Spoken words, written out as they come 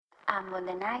And when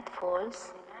the night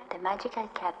falls, the Magical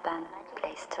Cat Band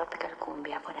plays tropical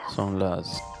cumbia for us. Son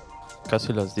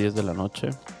casi las 10 de la noche.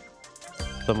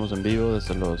 Estamos en vivo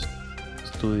desde los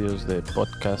estudios de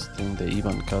podcasting de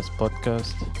Ivancast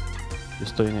Podcast. Yo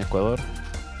estoy en Ecuador,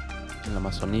 en la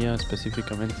Amazonía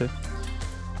específicamente.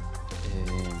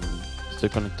 Estoy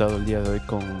conectado el día de hoy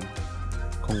con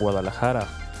Guadalajara,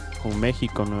 con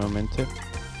México nuevamente.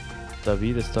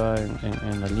 David está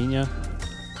en la línea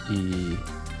y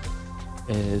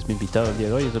es mi invitado el día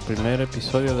de hoy. Es el primer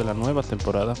episodio de la nueva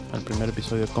temporada, el primer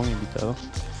episodio con invitado.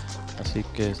 Así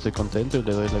que estoy contento y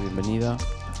le doy la bienvenida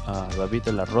a David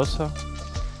de la Rosa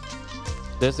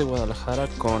desde Guadalajara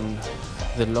con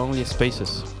The Lonely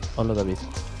Spaces. Hola David.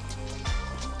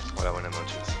 Hola, buenas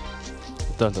noches.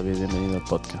 ¿Qué tal David? Bienvenido al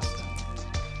podcast.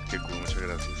 Qué cool, muchas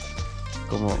gracias.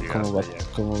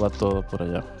 ¿Cómo va todo por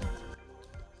allá?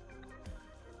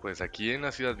 Pues aquí en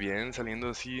la ciudad bien, saliendo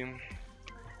así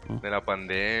de la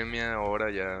pandemia, ahora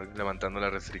ya levantando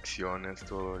las restricciones,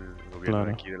 todo el gobierno de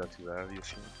Claro. aquí de la ciudad y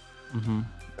así. Uh-huh.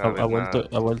 Cada vez más,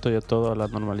 ¿Ha vuelto ya todo a la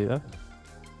normalidad?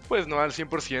 pues no al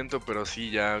 100%, pero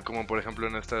sí ya como por ejemplo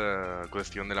en esta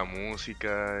cuestión de la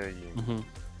música y Uh-huh.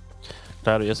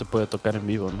 Claro, ya se puede tocar en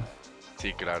vivo, ¿no?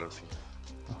 sí, claro, sí.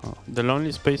 Uh-huh. The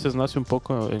Lonely Spaces nace un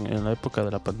poco en la época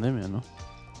de la pandemia, ¿no?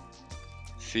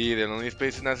 Sí, The Lonely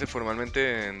Space nace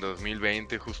formalmente en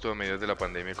 2020, justo a mediados de la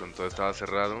pandemia, cuando todo estaba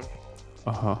cerrado.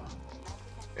 Ajá.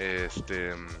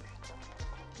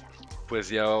 Pues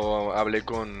ya hablé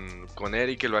con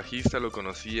Eric, el bajista, lo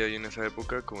conocí ahí en esa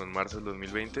época, como en marzo del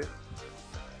 2020.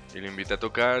 Y lo invité a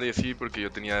tocar y así, porque yo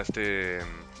tenía este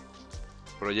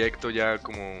proyecto ya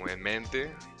como en mente,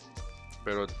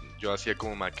 pero yo hacía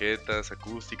como maquetas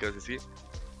acústicas y así.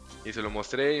 Y se lo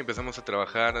mostré y empezamos a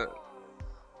trabajar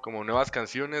como nuevas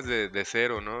canciones de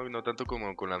cero, ¿no? No tanto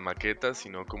como con las maquetas,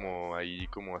 sino como ahí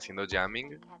como haciendo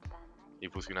jamming y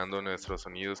fusionando nuestros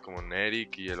sonidos como en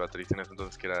Eric y el baterista en ese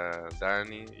entonces que era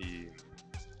Danny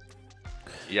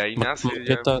y ahí nace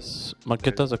ya.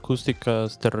 Maquetas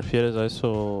acústicas, ¿te refieres a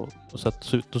eso? O sea,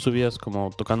 ¿tú subías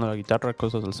como tocando la guitarra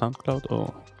cosas del SoundCloud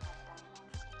o...?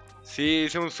 Sí,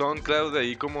 hice un SoundCloud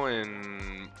ahí como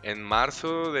en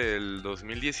marzo del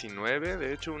 2019,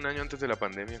 de hecho un año antes de la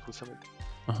pandemia justamente.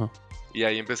 Ajá. Y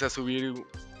ahí empecé a subir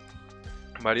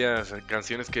varias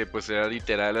canciones que pues era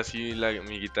literal así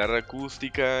mi guitarra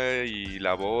acústica y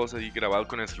la voz ahí grabado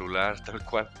con el celular, tal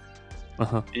cual.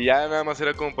 Ajá. Y ya nada más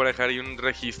era como para dejar ahí un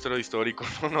registro histórico,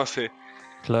 no sé.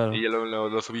 Claro. Y ya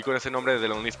lo subí con ese nombre de The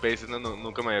Lonely Spaces, ¿no?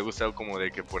 Nunca me había gustado como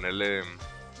de que ponerle...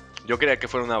 Yo quería que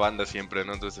fuera una banda siempre,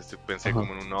 ¿no? Entonces pensé Ajá.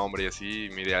 como en un nombre y así. Y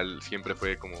mi ideal siempre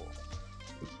fue como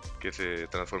que se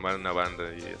transformara en una banda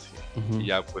y así. Ujú. Y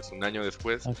ya pues un año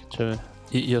después, Ah, qué chévere.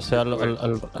 Y o sea, yo tuve...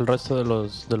 al resto de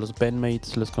los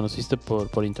bandmates, ¿les conociste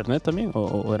por internet también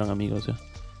o eran amigos ya?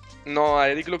 No, a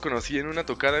Eric lo conocí en una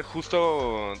tocada,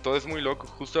 justo, todo es muy loco,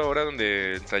 justo ahora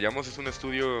donde ensayamos es un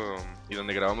estudio y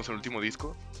donde grabamos el último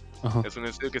disco. Ajá. Es un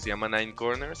estudio que se llama Nine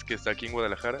Corners, que está aquí en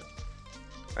Guadalajara.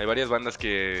 Hay varias bandas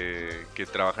que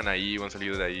trabajan ahí o han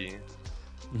salido de ahí,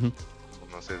 Ujú.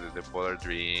 no sé, desde Polar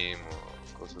Dream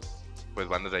o cosas, pues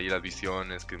bandas de ahí, Las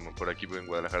Visiones, que por aquí en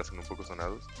Guadalajara son un poco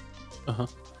sonados. Ajá.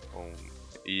 O-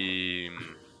 y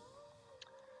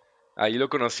ahí lo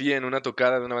conocí en una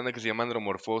tocada de una banda que se llama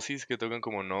Andromorphosis, que tocan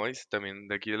como noise, también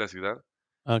de aquí de la ciudad.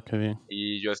 Ah, qué bien.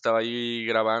 Y yo estaba ahí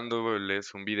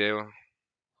grabándoles un video,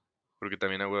 porque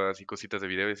también hago así cositas de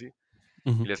video y así.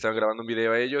 Ujú. Y le estaba grabando un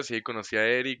video a ellos y ahí conocí a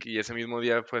Eric y ese mismo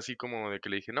día fue así como de que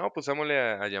le dije, no, pues vámonos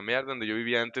a llamear donde yo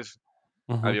vivía antes.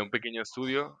 Ajá. Había un pequeño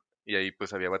estudio y ahí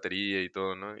pues había batería y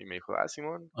todo, ¿no? Y me dijo, ah,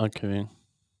 Simón. Ah, qué bien.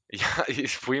 Y ya y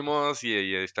fuimos y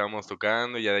ahí estábamos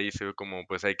tocando y ya de ahí se ve como,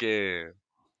 pues hay que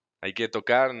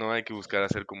tocar, ¿no? Hay que buscar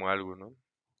hacer como algo, ¿no?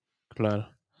 Claro.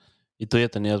 Y tú ya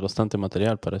tenías bastante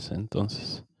material para ese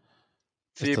entonces.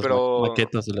 Sí, Estas pero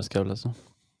maquetas de las que hablas, ¿no?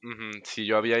 sí,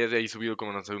 yo había de ahí subido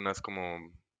como, no sé, unas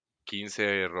como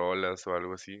 15 rolas o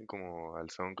algo así, como al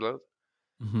SoundCloud.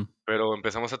 Ujú. Pero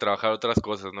empezamos a trabajar otras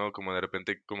cosas, ¿no? Como de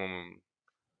repente como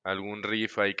algún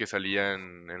riff ahí que salía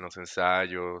en los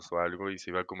ensayos o algo y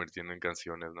se iba convirtiendo en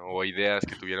canciones, ¿no? O ideas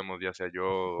que tuviéramos ya sea yo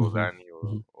o Ujú. Dani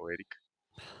Ujú. o Eric.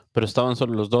 Pero estaban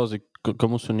solo los dos. ¿Y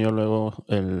cómo se unió luego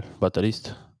el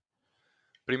baterista?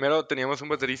 Primero teníamos un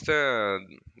baterista,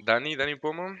 Dani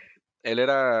Pomo. Él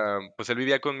era, pues él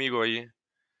vivía conmigo ahí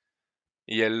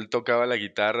y él tocaba la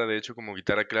guitarra, de hecho como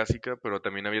guitarra clásica, pero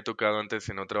también había tocado antes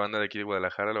en otra banda de aquí de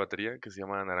Guadalajara, la batería, que se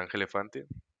llama Naranja Elefante.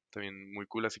 También muy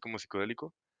cool, así como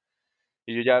psicodélico.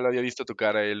 Y yo ya lo había visto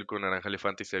tocar a él con Naranja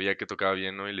Elefante y sabía que tocaba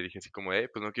bien, ¿no? Y le dije así como,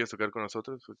 pues no quieres tocar con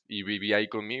nosotros. Pues, y vivía ahí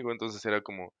conmigo, entonces era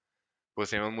como, pues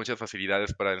teníamos muchas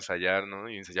facilidades para ensayar, ¿no?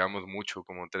 Y ensayábamos mucho,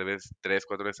 como 4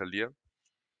 veces al día.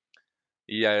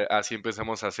 Y así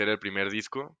empezamos a hacer el primer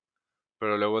disco.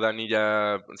 Pero luego Dani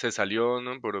ya se salió,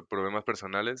 ¿no? Por problemas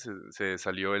personales, se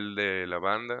salió él de la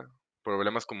banda.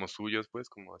 Problemas como suyos, pues,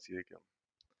 como así de que...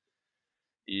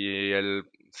 Y él,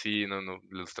 sí, no,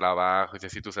 los trabajos y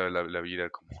así, tú sabes, la vida,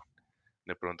 como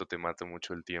de pronto te mata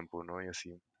mucho el tiempo, ¿no? Y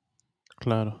así.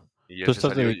 Claro. Y ¿Tú él se estás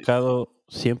salió. dedicado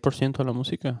 100% a la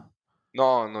música?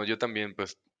 No, yo también,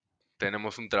 pues,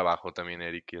 tenemos un trabajo también,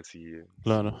 Eric, y así,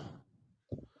 Claro. sí.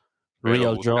 Pero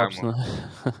Real jobs, buscamos. ¿no?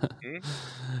 ¿Mm?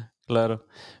 Claro.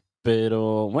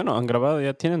 Pero bueno, han grabado,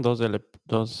 ya tienen dos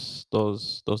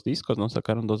discos, ¿no?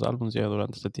 Sacaron 2 álbumes ya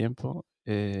durante este tiempo.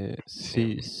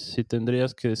 Sí. Si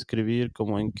tendrías que describir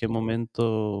como en qué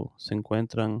momento se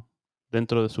encuentran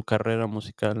dentro de su carrera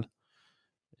musical,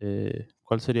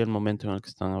 ¿cuál sería el momento en el que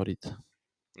están ahorita?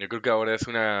 Yo creo que ahora es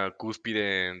una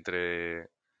cúspide entre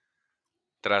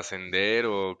trascender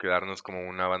o quedarnos como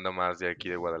una banda más de aquí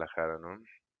de Guadalajara, ¿no?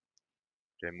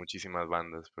 Que hay muchísimas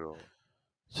bandas, pero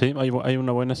Sí, hay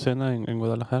una buena escena en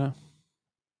Guadalajara.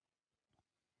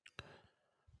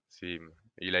 sí.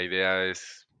 Y la idea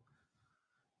es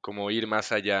como ir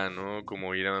más allá, ¿no?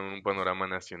 Como ir a un panorama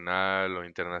nacional o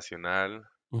internacional.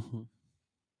 Ujú.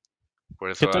 Por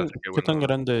 ¿Qué eso tan, hace que, qué tan bueno,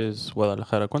 grande es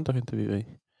Guadalajara? ¿Cuánta gente vive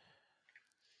ahí?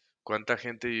 ¿cuánta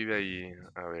gente vive ahí?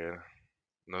 A ver,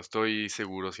 no estoy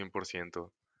seguro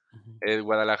 100%. Ujú.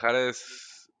 Guadalajara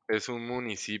es un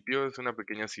municipio, es una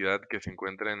pequeña ciudad que se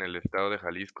encuentra en el estado de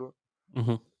Jalisco,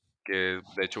 Ujú. que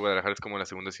de hecho Guadalajara es como la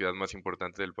segunda ciudad más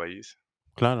importante del país.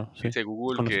 Claro, sí, Dice es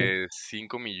Google conocido. que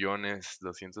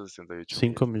 5.268.000.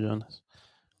 5 millones.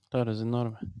 Claro, es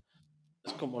enorme.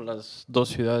 Es como las 2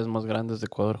 ciudades más grandes de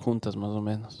Ecuador juntas, más o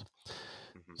menos.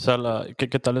 Ujú. O sea,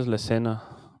 ¿qué tal es la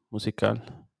escena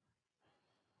musical?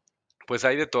 Pues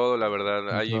hay de todo, la verdad.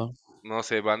 ¿De Hay, todo? no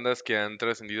sé, bandas que han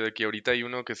trascendido de aquí. Ahorita hay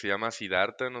uno que se llama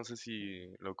Siddhartha, no sé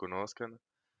si lo conozcan.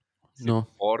 Sí, No,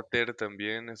 Porter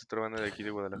también es otra banda de aquí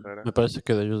de Guadalajara. me parece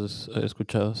que de ellos he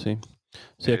escuchado, sí.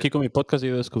 Sí, Es- aquí con mi podcast he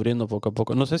ido descubriendo poco a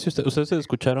poco. No sé si ustedes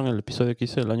escucharon el episodio que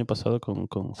hice el año pasado con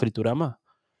Friturama.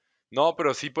 No,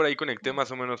 pero sí por ahí conecté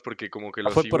más o menos porque como que Ah, lo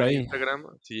fue sigo por en ahí. Instagram.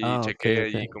 Sí, Ah, ok, chequé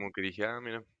ok. ahí como que dije,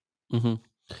 mira. Ujú.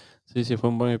 Sí, sí, fue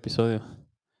un buen episodio.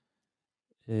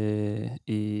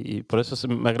 Y por eso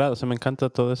me agrada, o sea, me encanta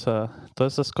todas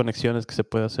esas conexiones que se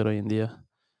puede hacer hoy en día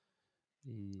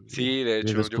y Sí, de ir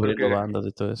hecho, yo creo descubriendo que bandas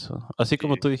y todo eso. Así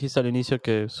como sí. tú dijiste al inicio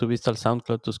que subiste al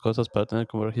SoundCloud tus cosas para tener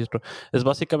como registro, es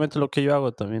básicamente lo que yo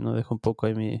hago también, ¿no? Dejo un poco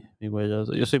ahí mi huella. O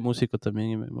sea, yo soy músico también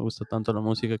y me gusta tanto la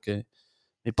música que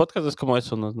mi podcast es como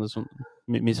eso, ¿no? Es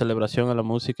mi celebración a la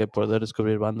música y poder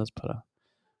descubrir bandas para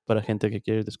gente que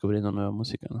quiere ir descubriendo nueva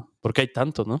música, ¿no? Porque hay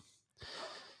tanto, ¿no?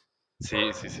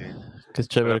 Sí, sí, sí. Que es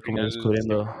Pero al chévere como ir final, sí,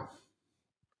 descubriendo.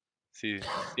 sí,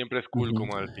 siempre es cool Ujú.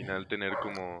 como al final tener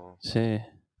como, Sí,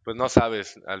 pues no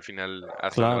sabes al final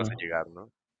hacia dónde vas a claro, llegar,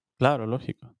 ¿no? claro,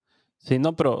 lógico. Sí,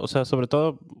 no, pero, o sea, sobre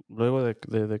todo luego de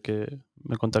que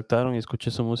me contactaron y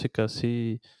escuché su música,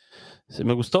 sí, sí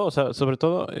me gustó, o sea, sobre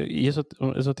todo, y eso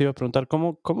te iba a preguntar,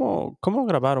 ¿cómo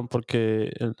grabaron?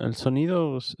 Porque el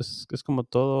sonido es como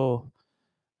todo,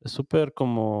 es súper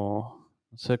como,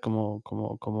 no sé, como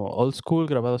old school,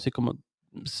 grabado así como,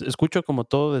 escucho como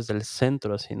todo desde el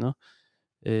centro, así, ¿no?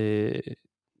 Eh,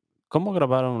 ¿Cómo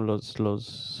grabaron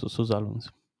sus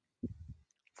álbumes?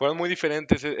 Fueron muy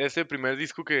diferentes. Ese primer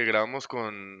disco que grabamos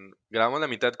la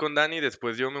mitad con Dani,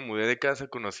 después yo me mudé de casa,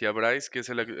 conocí a Bryce, que es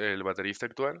el baterista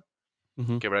actual,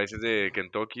 Ujú. que Bryce es de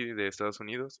Kentucky, de Estados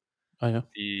Unidos, Ah, ya.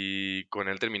 y con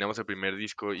él terminamos el primer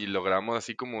disco y lo grabamos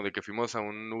así como de que fuimos a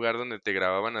un lugar donde te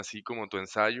grababan así como tu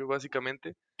ensayo,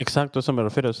 básicamente. Exacto, a eso me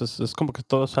refiero. Es como que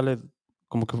todo sale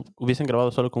como que hubiesen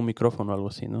grabado solo con un micrófono o algo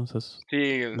así, ¿no? O sea,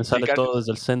 Sí, me sí, sale casi, todo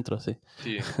desde el centro, así.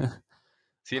 sí.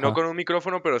 Sí, no Ajá. con un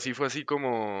micrófono, pero sí fue así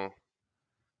como,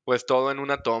 pues todo en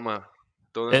una toma,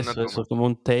 todo en una Eso, toma. como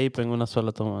un tape en una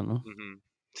sola toma, ¿no? Ujú.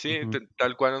 Sí, Ujú.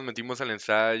 tal cual nos metimos al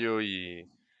ensayo y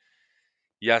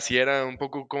así era un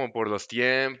poco como por los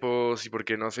tiempos y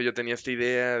porque no sé, yo tenía esta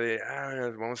idea de,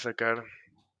 vamos a sacar,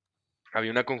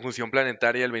 había una conjunción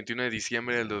planetaria el 21 de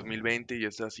diciembre del 2020 y yo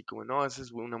estaba así como, no, esa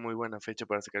es una muy buena fecha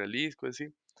para sacar el disco, así.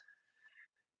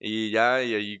 Y ya,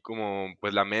 y ahí como,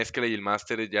 pues la mezcla y el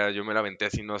máster ya yo me la aventé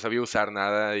así, no sabía usar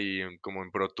nada y como en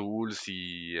Pro Tools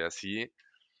y así,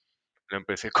 lo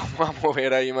empecé como a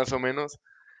mover ahí más o menos.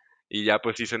 Y ya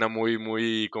pues sí suena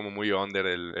como muy under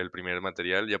el primer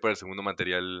material. Ya para el segundo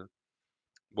material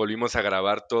volvimos a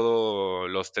grabar todos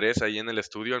los tres ahí en el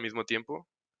estudio al mismo tiempo,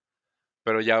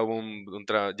 pero ya hubo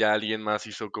ya alguien más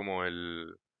hizo como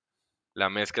la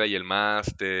mezcla y el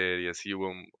máster y así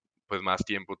hubo pues más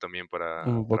tiempo también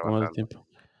para un poco más de trabajarlo. tiempo.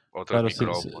 Otros Claro, sí,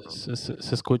 micrófonos.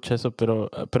 se escucha eso, pero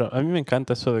a mí me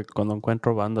encanta eso de cuando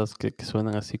encuentro bandas que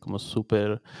suenan así como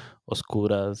súper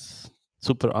oscuras,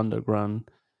 súper underground.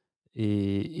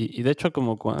 Y de hecho,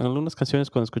 como algunas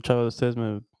canciones cuando escuchaba de ustedes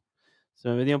se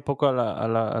me venía un poco a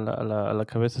la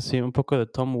cabeza, así, un poco de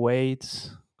Tom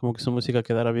Waits, como que su música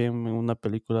quedara bien en una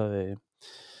película de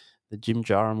Jim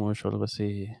Jarmusch o algo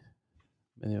así,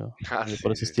 Ah, medio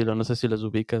por sí, ese sí. estilo. No sé si les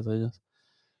ubicas a ellos.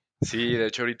 Sí, de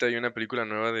hecho ahorita hay una película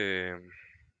nueva de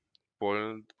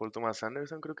Paul Thomas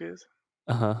Anderson, creo que es.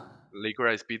 Ajá,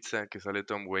 Licorice Pizza, que sale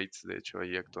Tom Waits, de hecho,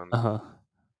 ahí actuando. ajá,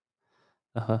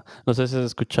 ajá. No sé si has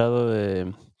escuchado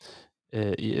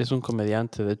y es un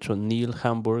comediante, de hecho, Neil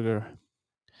Hamburger.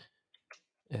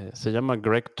 Se llama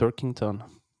Greg Turkington.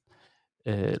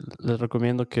 Les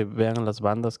recomiendo que vean las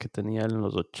bandas que tenía él en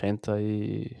los 80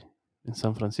 y en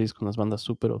San Francisco, unas bandas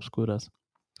súper obscuras,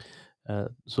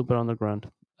 súper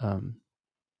underground. Am,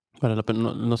 vale la pena.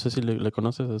 No, no sé si le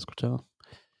conoces, has escuchado.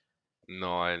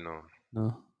 No, a él no.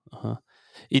 No, ajá.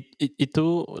 Y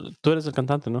tú eres el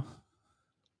cantante, ¿no?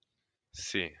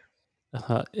 Sí.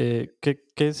 Ajá. ¿Qué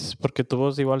es? Porque tu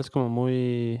voz igual es como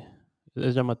muy,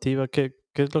 es llamativa. ¿Qué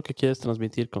es lo que quieres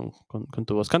transmitir con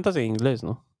tu voz? Cantas en inglés,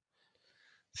 ¿no?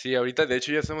 Sí, ahorita de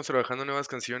hecho ya estamos trabajando nuevas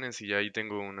canciones y ya ahí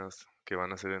tengo unas que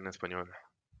van a ser en español.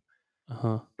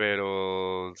 Ajá.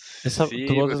 Pero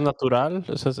 ¿Tu sí, voz es pues natural?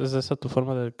 ¿Es esa tu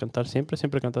forma de cantar siempre?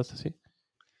 ¿Siempre cantaste así?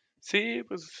 sí,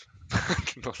 pues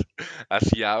no sé,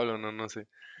 así hablo, no sé.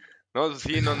 No,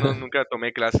 sí, no, nunca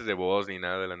tomé clases de voz ni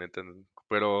nada, la neta.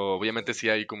 Pero obviamente sí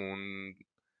hay como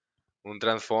un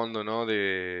trasfondo, ¿no?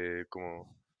 De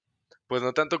como, pues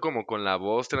no tanto como con la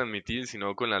voz transmitir,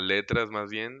 sino con las letras más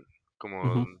bien, como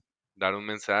Ujú, dar un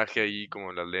mensaje ahí,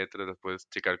 como las letras, las puedes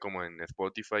checar como en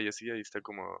Spotify y así, ahí está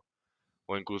como,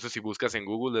 o incluso si buscas en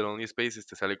Google The Lonely Spaces,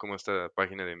 te sale como esta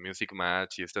página de Music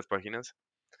Match y estas páginas,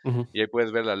 ujú, y ahí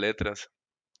puedes ver las letras.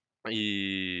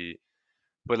 Y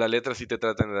pues las letras sí te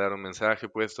tratan de dar un mensaje,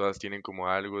 pues todas tienen como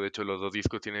algo, de hecho los dos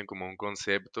discos tienen como un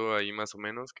concepto ahí más o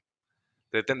menos.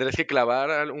 Te tendrás que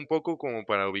clavar un poco como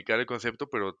para ubicar el concepto,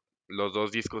 pero los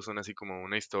dos discos son así como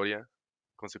una historia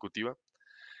consecutiva.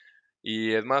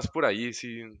 Y es más por ahí,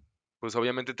 sí. Pues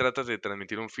obviamente tratas de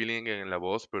transmitir un feeling en la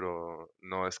voz, pero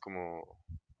no es como,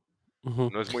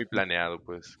 ujú. no es muy planeado,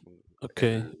 pues.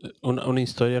 Okey, El, una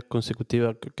historia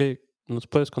consecutiva. ¿Nos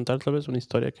puedes contar tal vez una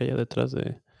historia que haya detrás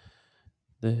de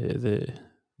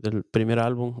del primer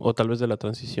álbum, o tal vez de la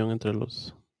transición entre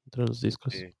los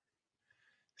discos? sí.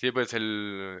 Sí, pues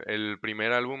el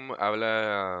primer álbum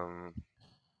habla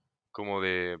como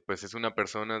de, pues es una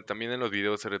persona, también en los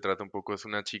videos se retrata un poco, es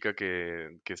una chica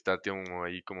que está como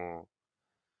ahí como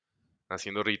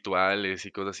haciendo rituales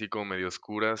y cosas así como medio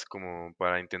oscuras, como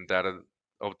para intentar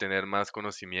obtener más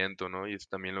conocimiento, ¿no? Y es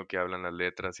también lo que hablan las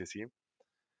letras y así.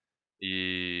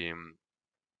 Y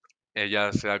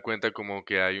ella se da cuenta como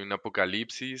que hay un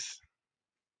apocalipsis,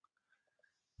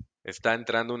 está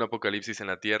entrando un apocalipsis en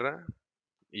la Tierra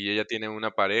y ella tiene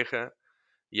una pareja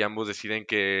y ambos deciden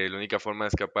que la única forma de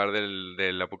escapar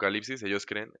del apocalipsis, ellos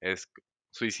creen, es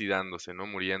suicidándose, ¿no?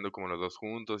 Muriendo como los dos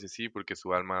juntos y así, porque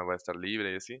su alma va a estar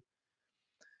libre y así.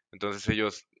 Entonces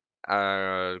ellos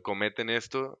cometen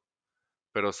esto,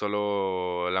 pero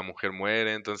solo la mujer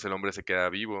muere, entonces el hombre se queda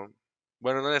vivo.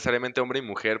 Bueno, no necesariamente hombre y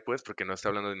mujer, pues, porque no está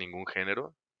hablando de ningún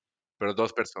género, pero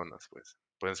dos personas, pues.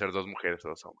 Pueden ser dos mujeres o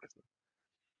dos hombres, ¿no?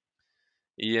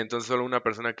 Y entonces solo una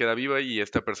persona queda viva y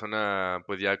esta persona,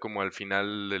 pues ya como al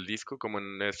final del disco, como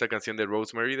en esta canción de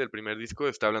Rosemary del primer disco,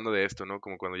 está hablando de esto, ¿no?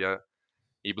 Como cuando ya...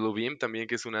 Y Blue Beam también,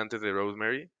 que es una antes de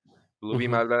Rosemary. Blue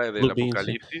Beam Ujú. habla del Blue Bean,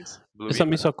 sí. apocalipsis. Blue Esa Beam,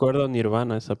 me hizo ajá. acuerdo a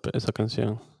Nirvana, esa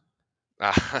canción.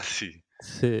 Ah, sí.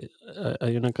 Sí,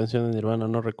 hay una canción de Nirvana,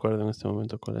 no recuerdo en este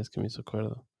momento cuál es que me hizo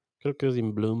acuerdo. Creo que es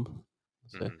In Bloom, no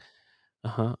sé. Ujú.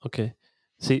 Ajá, okey.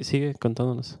 Sí, sigue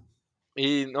contándonos.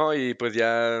 Y no, y pues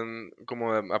ya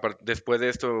como después de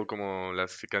esto, como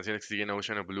las canciones que siguen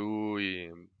Ocean of Blue y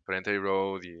Parental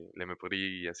Road y Le Me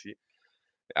Pourri y así,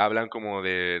 hablan como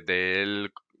de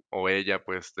él o ella,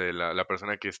 pues de la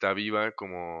persona que está viva,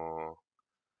 como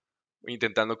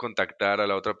intentando contactar a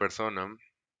la otra persona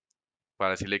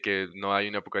para decirle que no hay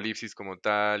un apocalipsis como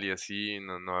tal y así,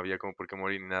 no había como por qué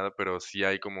morir ni nada, pero sí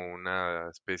hay como una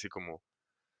especie como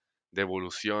de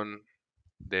evolución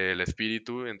del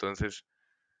espíritu, entonces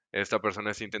esta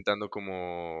persona está intentando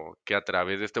como que a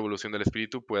través de esta evolución del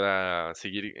espíritu pueda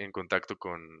seguir en contacto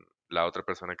con la otra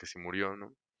persona que sí murió,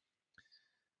 ¿no?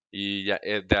 Y ya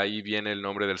de ahí viene el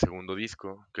nombre del segundo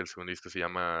disco, que el segundo disco se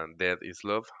llama Dead is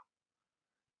Love.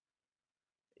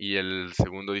 Y el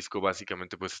segundo disco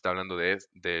básicamente pues está hablando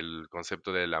del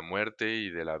concepto de la muerte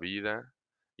y de la vida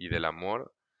y del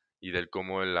amor y del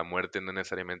cómo la muerte no es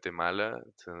necesariamente mala,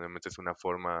 simplemente es una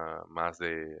forma más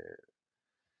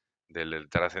del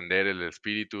trascender el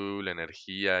espíritu, la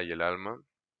energía y el alma,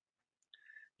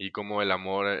 y cómo el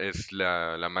amor es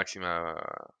la máxima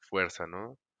fuerza,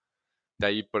 ¿no? De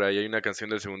ahí por ahí hay una canción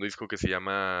del segundo disco que se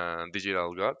llama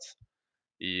Digital Gods,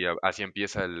 y así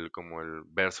empieza como el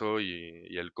verso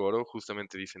y el coro,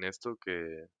 justamente dicen esto,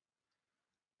 que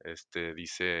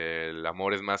dice, el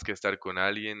amor es más que estar con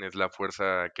alguien, es la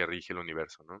fuerza que rige el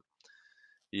universo, ¿no?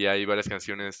 Y hay varias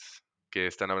canciones que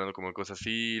están hablando como de cosas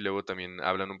así, y luego también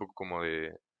hablan un poco como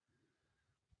de,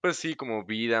 pues sí, como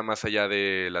vida más allá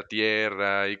de la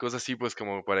tierra y cosas así, pues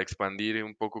como para expandir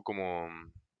un poco como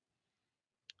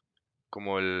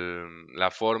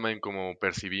la forma en cómo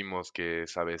percibimos que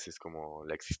es a veces como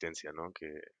la existencia, ¿no?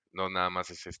 Que no nada más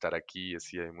es estar aquí,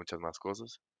 así hay muchas más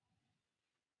cosas.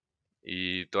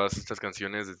 Y todas estas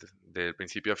canciones, del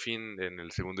principio a fin, en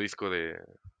el segundo disco de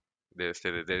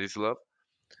Dead Is Love,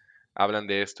 hablan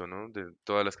de esto, ¿no? De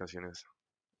todas las canciones.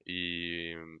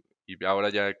 Y, y ahora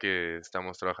ya que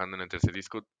estamos trabajando en el tercer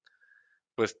disco,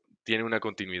 pues tiene una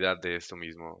continuidad de esto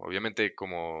mismo. Obviamente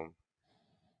como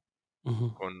Ujú,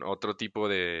 con otro tipo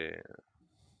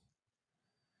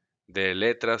de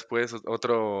letras, pues,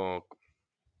 otro,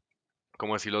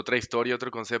 como decirlo, otra historia,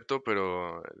 otro concepto,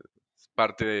 pero es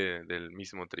parte del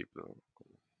mismo trip, ¿no?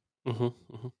 ujú,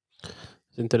 ujú.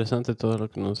 Es interesante todo lo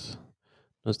que nos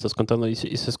estás contando y se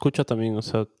escucha también, o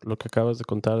sea, lo que acabas de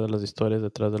contar de las historias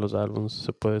detrás de los álbumes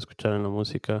se puede escuchar en la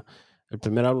música. El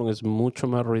primer álbum es mucho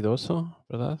más ruidoso,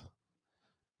 ¿verdad?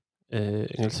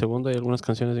 En el Sí. segundo hay algunas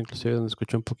canciones inclusive donde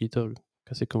escucho un poquito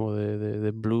casi como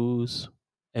de blues,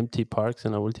 Empty Parks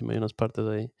en la última, hay unas partes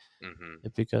ahí Ujú,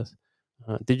 épicas.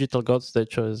 Ajá. Digital Gods, de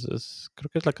hecho, creo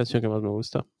que es la canción que más me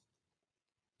gusta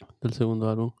del segundo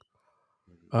álbum.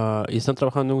 ujú. Y están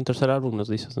trabajando en un tercer álbum, nos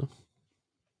dices, ¿no?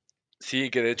 Sí,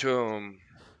 que de hecho,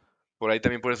 por ahí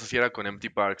también por eso sí era con Empty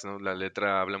Parks, ¿no? La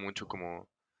letra habla mucho como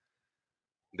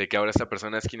de que ahora esta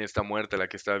persona es quien está muerta, la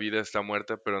que está viva está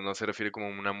muerta, pero no se refiere como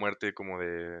una muerte como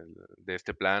de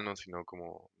este plano, sino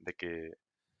como de que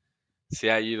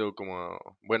se ha ido como,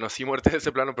 bueno, sí muerte de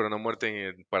este plano, pero no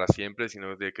muerte para siempre,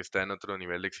 sino de que está en otro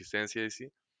nivel de existencia y sí.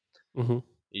 Ujú,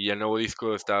 Y el nuevo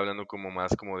disco está hablando como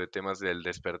más como de temas del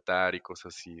despertar y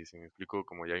cosas así, si me explico,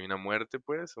 como ya hay una muerte,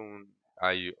 pues,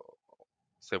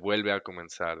 se vuelve a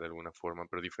comenzar de alguna forma,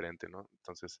 pero diferente, ¿no?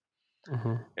 Entonces,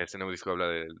 ujú, este nuevo disco habla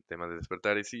del tema de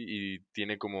despertar y sí, y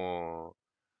tiene como,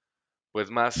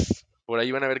 pues más, por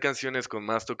ahí van a haber canciones con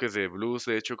más toques de blues,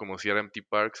 de hecho, como Sierra Empty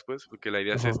Parks, pues, porque la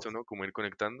idea es ujú, esto, ¿no? Como ir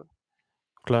conectando.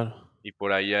 claro. Y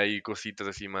por ahí hay cositas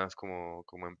así más como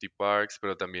Empty Parks,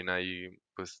 pero también hay,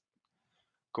 pues,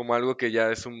 como algo que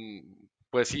ya es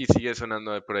pues sí, sigue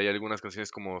sonando por ahí algunas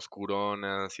canciones como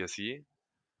oscuronas y así,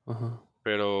 Ajá,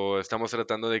 pero estamos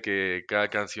tratando de que cada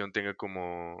canción tenga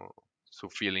como su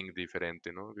feeling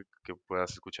diferente, ¿no? Que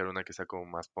puedas escuchar una que sea como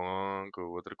más punk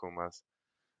o otra como más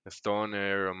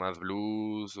stoner o más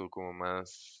blues o como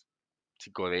más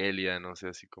psicodelia, no sé,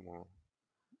 así como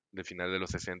de final de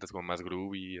los 60 como más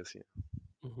groovy y así.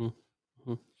 ujú,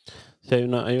 ujú. Sí,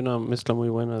 hay una mezcla muy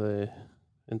buena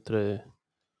entre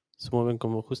se mueven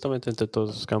como justamente entre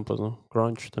todos esos campos, ¿no?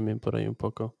 Grunge también por ahí un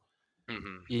poco.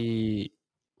 Ujú.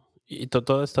 Y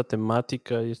toda esta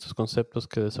temática y estos conceptos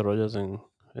que desarrollas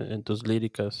en tus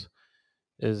líricas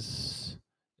es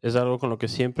es algo con lo que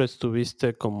siempre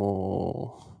estuviste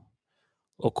como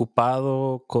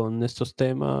ocupado con estos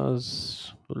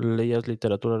temas, leías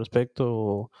literatura al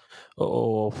respecto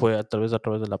o fue a través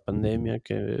de la pandemia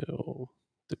que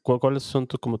 ¿cuáles son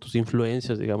como tus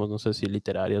influencias, digamos, no sé si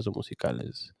literarias o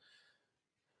musicales?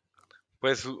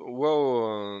 Pues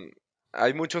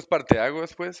hay muchos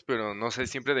parteaguas, pues, pero no sé,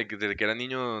 siempre desde que era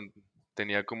niño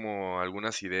tenía como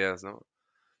algunas ideas, ¿no?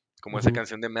 Como esa Ujú,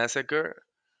 canción de Massacre,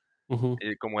 ujú,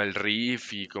 como el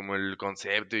riff y como el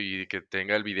concepto y que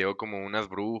tenga el video como unas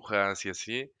brujas y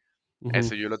así. ujú,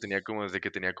 Eso yo lo tenía como desde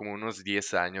que tenía como unos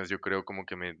 10 años, yo creo como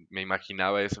que me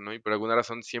imaginaba eso, ¿no? Y por alguna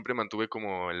razón siempre mantuve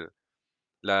como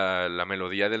la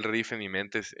melodía del riff en mi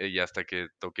mente y hasta que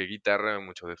toqué guitarra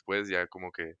mucho después ya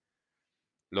como que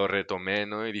lo retomé,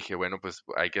 ¿no? Y dije, bueno, pues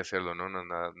hay que hacerlo, ¿no? No,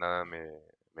 nada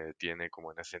me detiene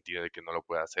como en ese sentido de que no lo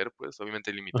pueda hacer, pues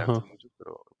obviamente hay limitantes ajá, muchos,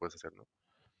 pero lo puedes hacer, ¿no?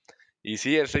 Y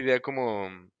sí, esa idea como,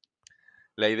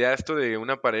 la idea esto de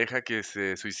una pareja que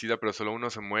se suicida pero solo uno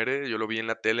se muere, yo lo vi en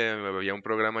la tele, había un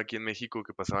programa aquí en México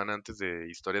que pasaban antes de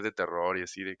historias de terror y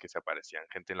así, de que se aparecían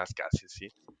gente en las casas, ¿sí?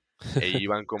 E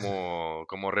iban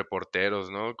como reporteros,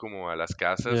 ¿no? Como a las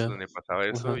casas ya, donde pasaba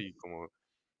eso ajá, y como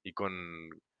y con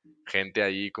gente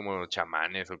ahí como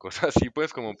chamanes o cosas así,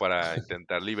 pues como para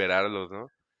intentar liberarlos, ¿no?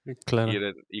 Claro,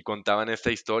 Y contaban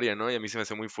esta historia, ¿no? Y a mí se me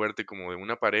hace muy fuerte como de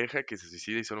una pareja que se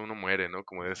suicida y solo uno muere, ¿no?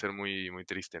 Como debe ser muy, muy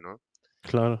triste, ¿no?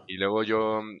 claro. Y luego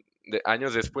yo,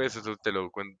 años después, eso te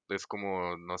lo cuento, es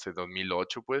como, no sé,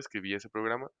 2008, pues, que vi ese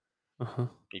programa. Ajá.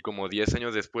 Y como 10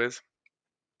 años después,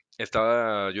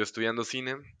 estaba yo estudiando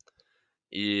cine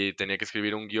y tenía que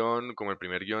escribir un guión, como el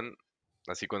primer guión,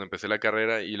 así cuando empecé la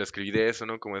carrera, y lo escribí de eso,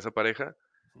 ¿no? Como de esa pareja.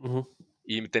 Ujú.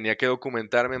 Y tenía que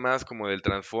documentarme más como del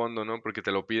trasfondo, ¿no? Porque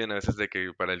te lo piden a veces de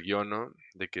que para el guión, ¿no?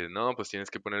 De que no, pues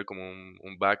tienes que poner como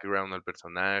un background al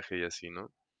personaje y así,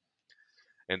 ¿no?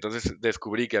 Entonces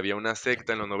descubrí que había una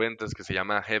secta en los noventas que se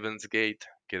llama Heaven's Gate,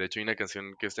 que de hecho hay una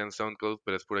canción que está en SoundCloud,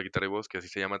 pero es pura guitarra y voz, que así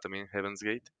se llama también Heaven's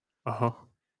Gate. Ajá.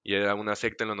 Y era una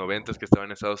secta en los noventas que estaba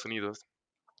en Estados Unidos,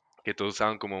 que todos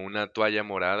usaban como una toalla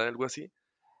morada, algo así.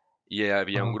 Y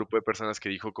había un Ajá. grupo de personas que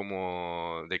dijo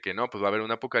como de que no, pues va a haber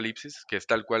un apocalipsis, que es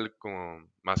tal cual como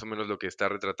más o menos lo que está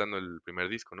retratando el primer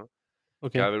disco, ¿no?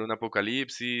 Ok. Que va a haber un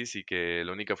apocalipsis y que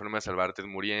la única forma de salvarte es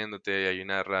muriéndote, y hay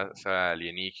una raza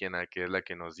alienígena que es la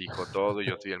que nos dijo todo y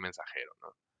yo soy el mensajero, ¿no?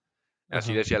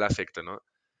 Así Ajá. decía la secta, ¿no?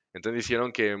 Entonces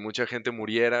hicieron que mucha gente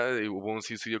muriera, y hubo un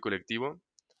suicidio colectivo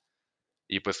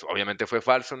y pues obviamente fue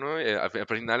falso, ¿no? A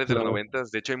finales de los Claro.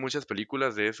 noventas, de hecho hay muchas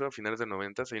películas de eso, a finales de los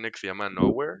noventas, hay una que se llama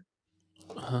Nowhere,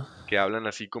 Ajá. que hablan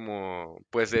así como,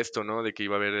 pues de esto, ¿no? De que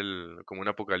iba a haber como un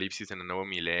apocalipsis en el nuevo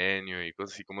milenio y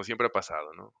cosas así, como siempre ha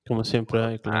pasado, ¿no? Como Con siempre los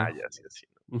hay, claro. mayas y así,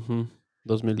 ¿no? Ujú.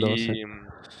 2012. Y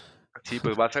sí,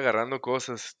 pues vas agarrando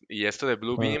cosas. Y esto de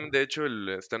Blue Claro. Beam, de hecho,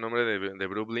 este nombre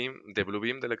Blue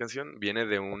Beam de la canción, viene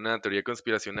de una teoría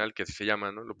conspiracional que así se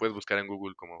llama, ¿no? Lo puedes buscar en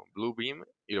Google como Blue Beam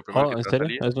y lo primero que Oh, te ¿en va a serio?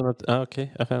 salir. Es una... Ah, ok.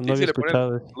 Ajá. No Sí, había si le pones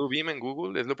escuchado. Blue Beam en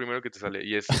Google, es lo primero que te sale.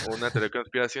 Y es una teoría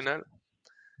conspiracional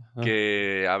Ajá.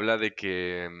 que habla de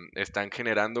que están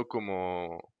generando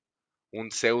como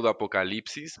un pseudo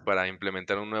apocalipsis para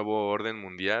implementar un nuevo orden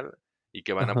mundial y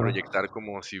que van a Ajá. proyectar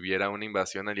como si hubiera una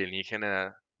invasión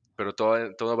alienígena, pero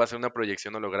todo va a ser una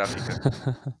proyección holográfica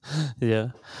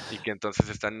Ya. y que entonces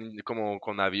están como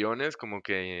con aviones, como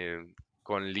que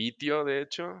con litio, de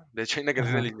hecho. De hecho, hay una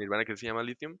canción de Ajá. Nirvana que se llama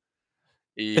Lithium.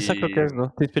 Esa creo Y que es,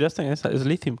 ¿no? ¿Te inspiraste en esa? Es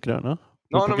Lithium, creo, ¿no?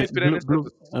 no me Porque inspiré en esta,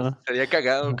 pues sería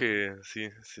cagado ajá. que sí,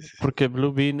 sí, sí, sí. Porque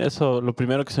Blue Bean, eso, lo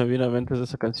primero que se me vino a la mente es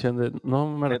esa canción de, no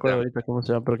me recuerdo Neta. ahorita cómo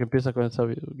se llama, pero que empieza con esa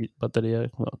batería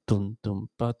como tum,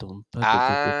 pa, tu,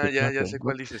 Ah, pa, ya tum, sé ¿no?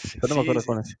 cuál dices. Pero no me Sí, acuerdo sí,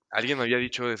 cuál sí. Alguien me había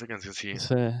dicho de esa canción, sí. es.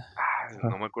 Sí,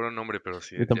 No ajá. me acuerdo el nombre, pero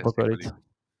sí, Yo ya tampoco sé cuál dices.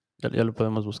 ahorita. Ya lo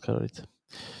podemos buscar ahorita.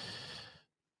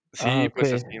 Ah, Sí, ok.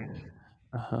 pues así.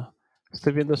 Ajá.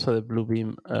 Estoy viendo eso de Blue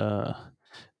Beam.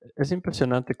 Es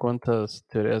impresionante cuántas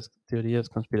teorías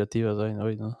conspirativas hay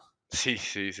hoy, ¿no? Sí,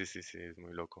 sí, sí, sí, sí, es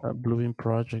muy loco. Blue Beam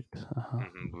Project. Ajá.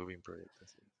 Ujú, Blue Beam Project,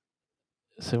 así.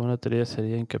 Según la teoría,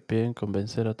 sería hincapié en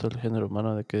convencer a todo el género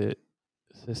humano de que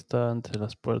se está ante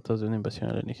las puertas de una invasión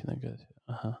alienígena. Que decía.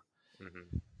 Ajá.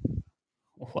 Ujú,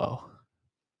 Wow.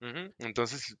 ujú.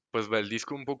 Entonces, pues el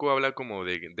disco un poco habla como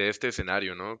de este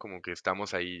escenario, ¿no? Como que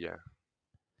estamos ahí ya.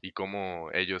 Y cómo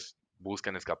ellos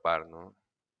buscan escapar, ¿no?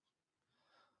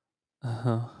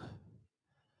 Ajá.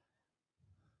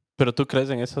 ¿Pero tú crees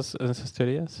en esas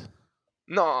teorías?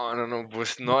 No, no, no,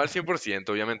 pues no al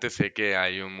 100%. Obviamente sé que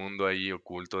hay un mundo ahí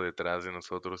oculto detrás de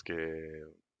nosotros que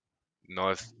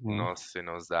Mm. no se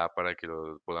nos da para que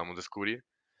lo podamos descubrir.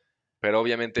 Pero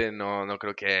obviamente no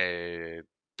creo que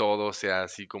todo sea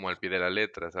así como al pie de la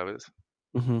letra, ¿sabes?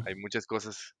 Ujú, Hay muchas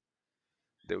cosas,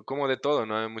 como de todo,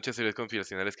 ¿no? Hay muchas teorías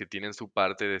conspiracionales que tienen su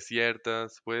parte de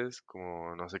ciertas, pues,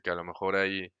 como, no sé, que a lo mejor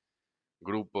hay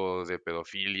grupos de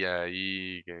pedofilia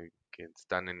ahí que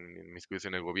están inmiscuidos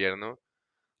en el gobierno,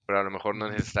 pero a lo mejor no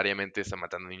ujú, necesariamente están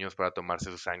matando niños para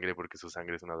tomarse su sangre porque su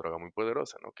sangre es una droga muy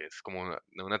poderosa, ¿no? Que es como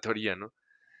una teoría, ¿no?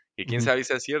 Que quién ujú. sabe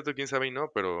si es cierto, quién sabe y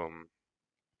no, pero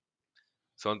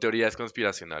son teorías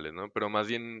conspiracionales, ¿no? Pero más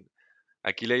bien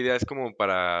aquí la idea es como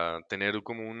para tener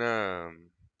como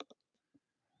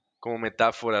como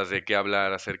metáforas de qué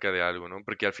hablar acerca de algo, ¿no?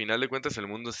 Porque al final de cuentas el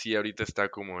mundo sí ahorita está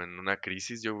como en una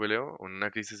crisis, yo creo, en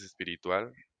una crisis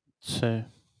espiritual Sí.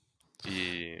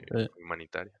 y eh,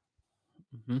 humanitaria.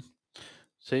 Ujú.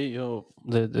 Sí, yo,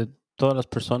 de todas las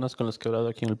personas con las que he hablado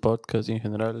aquí en el podcast y en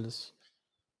general,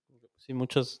 sí,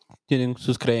 muchas tienen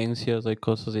sus creencias, hay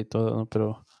cosas y todo, ¿no?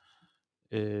 Pero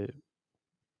eh,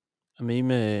 a mí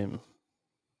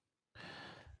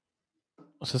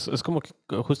o sea, es como que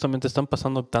justamente están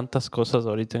pasando tantas cosas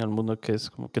ahorita en el mundo que es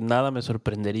como que nada me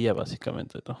sorprendería,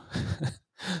 básicamente, ¿no?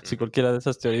 Si Ujú. cualquiera de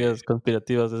esas Sí, teorías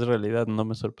conspirativas es realidad, no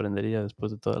me sorprendería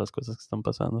después de todas las cosas que están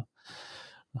pasando.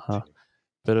 Ajá. sí.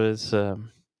 Pero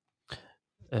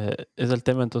Es el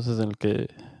tema entonces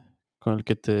con el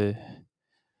que te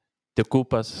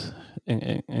ocupas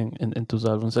en tus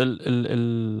álbumes.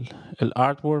 El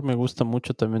artwork me gusta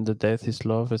mucho también de Death is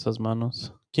Love, esas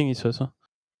manos. ¿Quién hizo eso?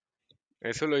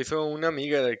 Eso lo hizo una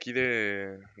amiga de aquí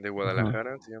de Ajá.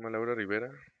 Guadalajara, se llama Laura Rivera.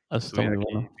 Ah, eso está Estudia muy aquí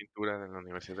bueno. pintura en la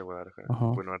Universidad de Guadalajara, Ajá.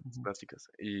 bueno, artes Ujú. plásticas.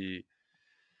 Y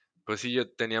pues sí, yo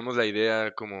teníamos la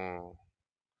idea como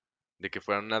de que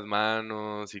fueran unas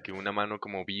manos y que una mano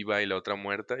como viva y la otra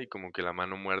muerta y como que la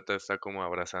mano muerta está como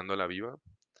abrazando a la viva.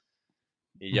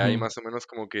 Y ya ahí Ujú, más o menos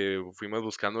como que fuimos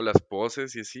buscando las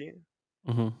poses y así.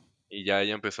 ujú. Y ya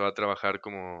ella empezó a trabajar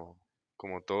como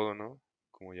todo, ¿no?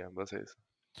 Como ya en base a eso.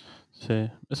 Sí,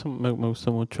 eso me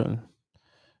gustó mucho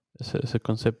ese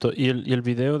concepto. Y el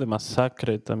video de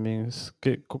Masacre también es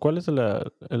 ¿cuál es la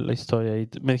historia ahí?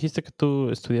 Me dijiste que tú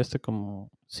estudiaste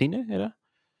como cine, ¿era?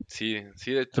 Sí,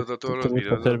 sí, de Te, hecho te- todos te los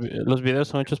gusta videos hacer, los... los videos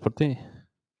son hechos por ti.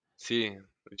 Sí,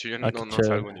 de hecho yo Ah, qué no chévere.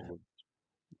 salgo en ninguno.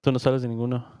 Tú no sales de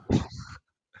ninguno,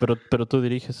 pero tú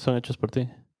diriges, son hechos por ti,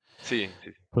 Sí,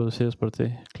 sí, sí. producidos por ti,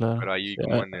 Pero claro. ahí Sí,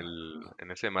 como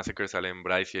en ese Massacre salen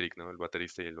Bryce y Eric, ¿no? El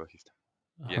baterista y el bajista.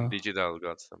 Y en ajá. Digital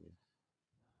Gods también.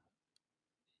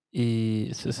 Y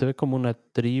se ve como una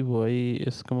tribu ahí,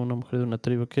 es como una mujer de una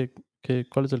tribu.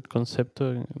 ¿Cuál es el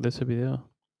concepto de ese video?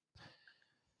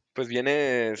 Pues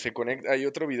viene, se conecta, hay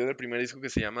otro video del primer disco que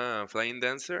se llama Flying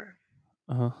Dancer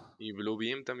Ajá. y Blue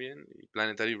Beam también y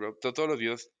Planetary Rock. Todos los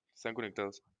videos están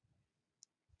conectados.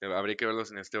 Habría que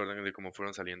verlos en este orden de cómo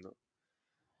fueron saliendo.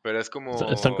 Pero es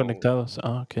Están como, conectados.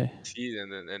 Ah, ok. sí,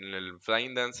 en el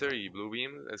Flying Dancer y Blue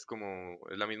Beam es como,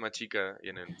 es la misma chica y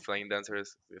en el Flying Dancer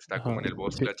está Ajá. como en el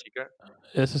bosque Sí, la chica,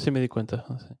 eso sí me di cuenta.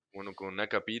 Ah, sí. bueno, con una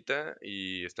capita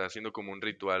y está haciendo como un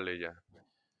ritual ella,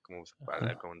 como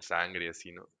Ajá. con sangre y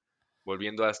así, ¿no?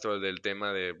 Volviendo a esto del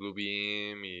tema de Blue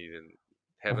Beam y del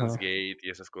Heaven's Ajá. Gate y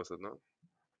esas cosas, ¿no?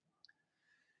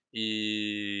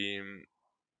 Y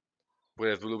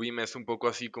pues Blue Beam es un poco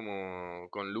así como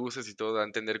con luces y todo, da a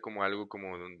entender como algo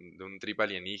como de un trip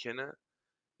alienígena.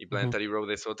 Y Ujú, Planetary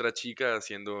Road es otra chica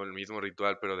haciendo el mismo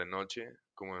ritual, pero de noche,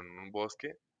 como en un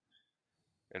bosque,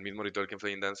 el mismo ritual que en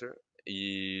Flying Dancer.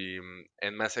 Y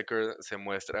en Massacre se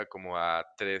muestra como a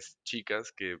tres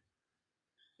chicas que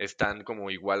están como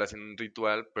igual haciendo un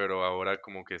ritual, pero ahora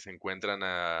como que se encuentran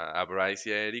a Bryce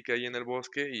y a Erika ahí en el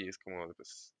bosque y es como,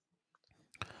 pues,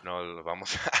 no, los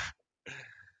vamos a,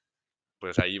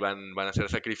 pues ahí van a hacer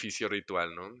sacrificio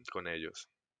ritual, ¿no? Con ellos.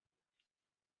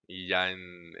 Y ya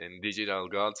en Digital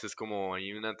Gods es como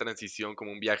hay una transición,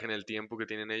 como un viaje en el tiempo que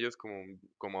tienen ellos,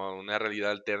 como una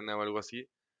realidad alterna o algo así,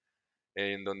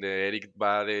 en donde Eric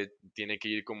tiene que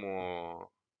ir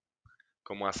como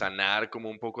a sanar como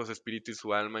un poco su espíritu y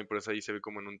su alma, y por eso ahí se ve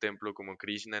como en un templo como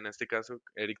Krishna en este caso.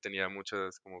 Eric tenía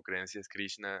muchas como creencias,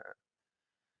 Krishna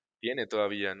tiene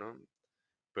todavía, ¿no?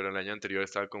 Pero el año anterior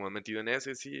estaba como metido en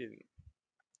ese, sí,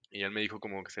 y él me dijo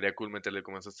como que sería cool meterle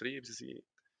como esos trips, sí.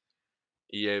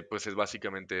 Y pues es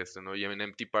básicamente esto, ¿no? Y en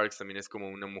Empty Parks también es como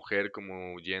una mujer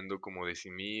como huyendo como de sí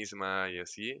misma y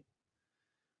así.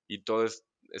 Y todo es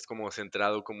como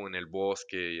centrado como en el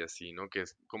bosque y así, ¿no? Que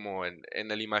es como en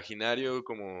el imaginario,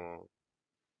 como,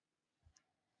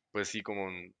 pues sí, como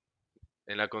en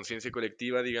la conciencia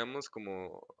colectiva, digamos,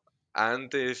 como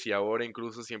antes y ahora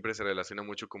incluso siempre se relaciona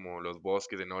mucho como los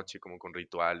bosques de noche, como con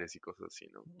rituales y cosas así,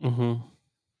 ¿no? ujú,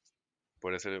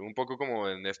 Por eso, un poco como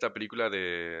en esta película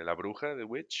de La Bruja, de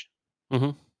Witch,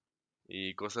 ujú.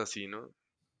 y cosas así, ¿no?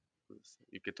 Pues,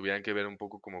 y que tuvieran que ver un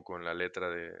poco como con la letra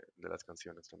de las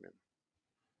canciones también.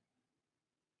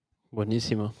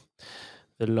 Buenísimo.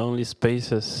 The Lonely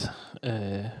Spaces.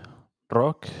 eh,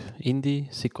 Rock,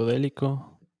 indie,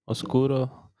 psicodélico,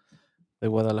 oscuro, de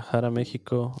Guadalajara,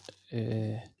 México.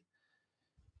 Eh,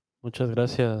 Muchas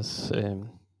gracias,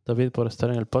 David, por estar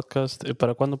en el podcast.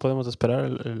 ¿Para cuándo podemos esperar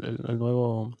el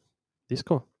nuevo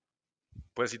disco?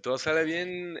 Pues si todo sale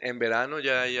bien, en verano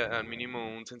ya hay al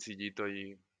mínimo un sencillito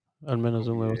ahí Al menos con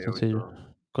un nuevo video y sencillo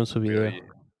todo. con su Pero video.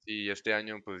 sí, este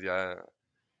año pues ya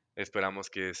esperamos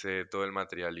que esté todo el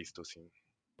material listo, sí.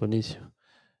 Buenísimo.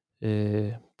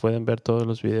 Pueden ver todos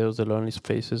los videos de Lonely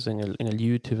Spaces en el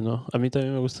YouTube, ¿no? A mí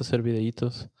también me gusta hacer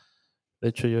videitos. De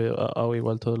hecho, yo hago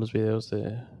igual todos los videos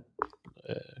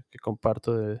que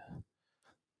comparto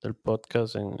del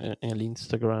podcast en el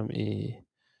Instagram y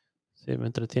sí, me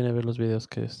entretiene ver los videos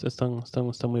que están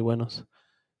muy buenos.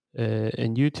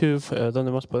 En YouTube,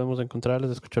 ¿dónde más podemos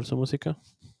encontrarles, escuchar su música?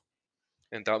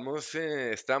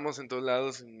 Estamos en todos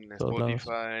lados, en Todos lados.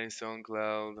 Spotify,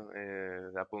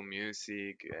 SoundCloud, Apple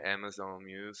Music, Amazon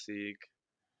Music,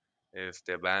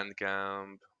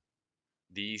 Bandcamp,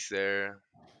 Deezer,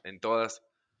 en todas.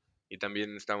 Y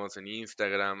también estamos en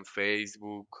Instagram,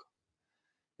 Facebook,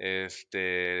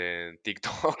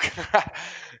 TikTok.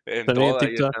 En También en todo ahí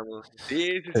TikTok. estamos. Sí,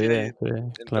 sí, Qué sí, ahí bien, qué bien,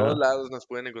 en todos claro. lados nos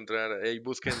pueden encontrar. Ahí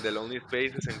busquen The Lonely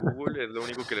Spaces en Google, es lo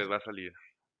único que les va a salir.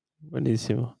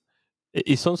 Buenísimo.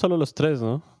 Y son solo los tres,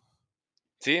 ¿no?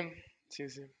 Sí, sí,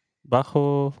 sí.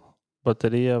 Bajo,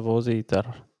 batería, voz y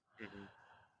guitarra.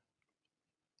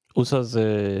 Ujú. ¿Usas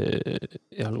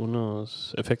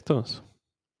algunos efectos?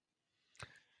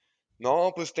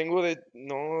 No, pues tengo de...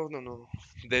 No, no, no.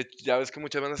 Ya ves que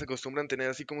muchas bandas se acostumbran a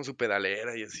tener así como su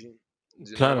pedalera y así.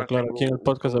 Yo nada Claro, más claro. Aquí en el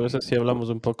podcast a uso veces sí hablamos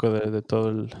un poco de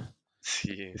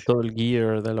Sí, sí. todo el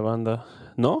gear de la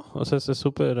banda. ¿No? O sea, es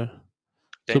súper, súper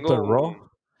Tengo raw.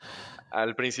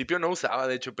 Al principio no usaba,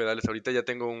 de hecho, pedales. Ahorita ya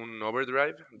tengo un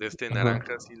overdrive de Ajá,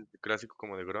 naranja, así, el clásico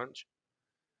como de grunge.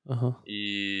 ajá.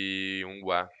 Y un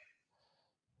wah.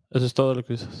 Eso es todo lo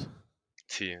que usas.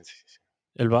 Sí, sí, sí.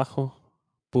 El bajo,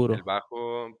 El puro.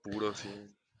 bajo puro, sí.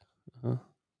 Ajá.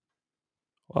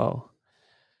 Wow,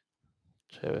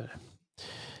 chévere.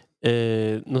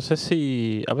 No sé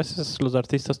si a veces los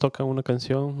artistas tocan una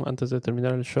canción antes de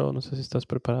terminar el show. No sé si estás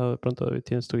preparado. De pronto, David,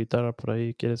 tienes tu guitarra por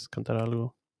ahí, quieres cantar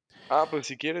algo, Ah, pues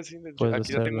si quieres, sí. puedes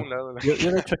Aquí la tengo a hacerlo. un lado. Yo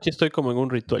de hecho, aquí estoy como en un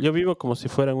ritual. Yo vivo como si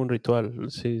fuera en un ritual.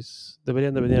 Sí,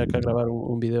 deberían de venir acá a grabar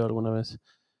un video alguna vez.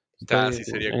 Ah, Estoy sí,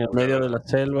 sería en el cool, la medio de verdad. la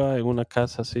selva, en una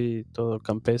casa así, todo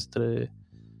campestre,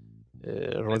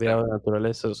 Neta. rodeado de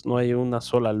naturaleza. No hay una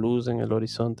sola luz en el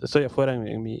horizonte. Estoy afuera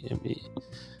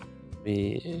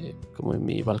como en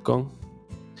mi balcón.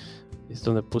 Es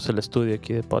donde puse el estudio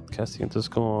aquí de podcasting. Entonces,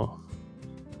 como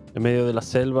en medio de la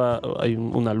selva hay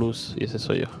una luz y ese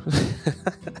soy yo.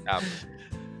 Ah, pues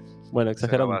Bueno, suena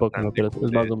exagerando un poco, ¿no? bastante Pero cool,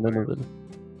 de hecho,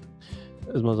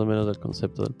 es más o menos del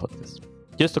concepto del podcast.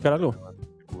 ¿Quieres tocar algo? suena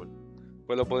bastante cool.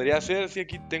 Pues lo podría hacer, sí,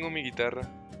 aquí tengo mi guitarra.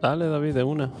 Dale, David, de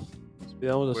una.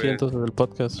 Despidamos así Pues, entonces del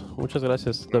podcast. Muchas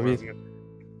gracias, David. nomás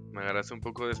me agarraste un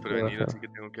poco desprevenido, Ajá. así que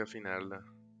tengo que afinarla.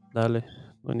 Dale,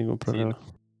 no hay ningún Sí, problema.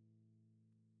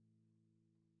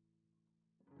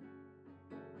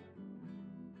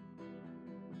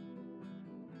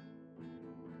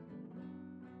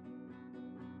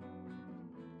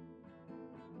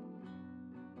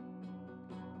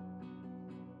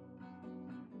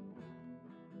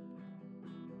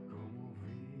 Como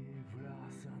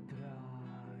vibras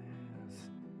atraes,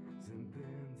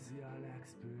 sentencia la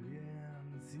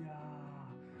experiencia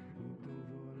y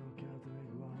todo lo que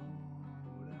atraigo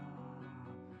ahora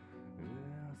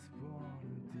es por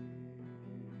ti.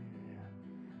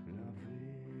 La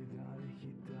vida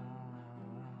digital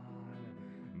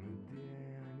me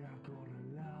tiene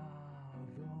acorralado.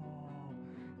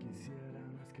 Quisiera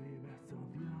no escribir esto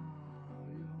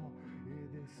diario y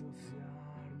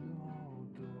disociarlo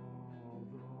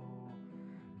todo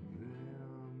de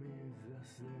mis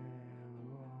deseos.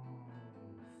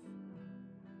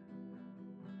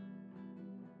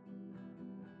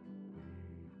 Y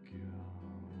que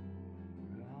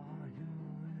ahora ya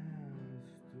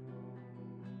esto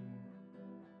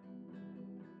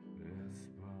es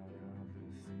para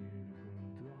decir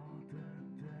cuánto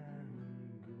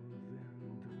te tengo dentro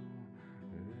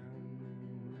en mi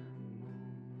memoria.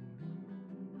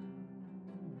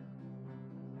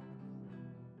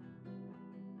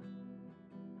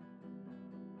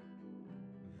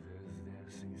 Desde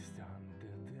ese instante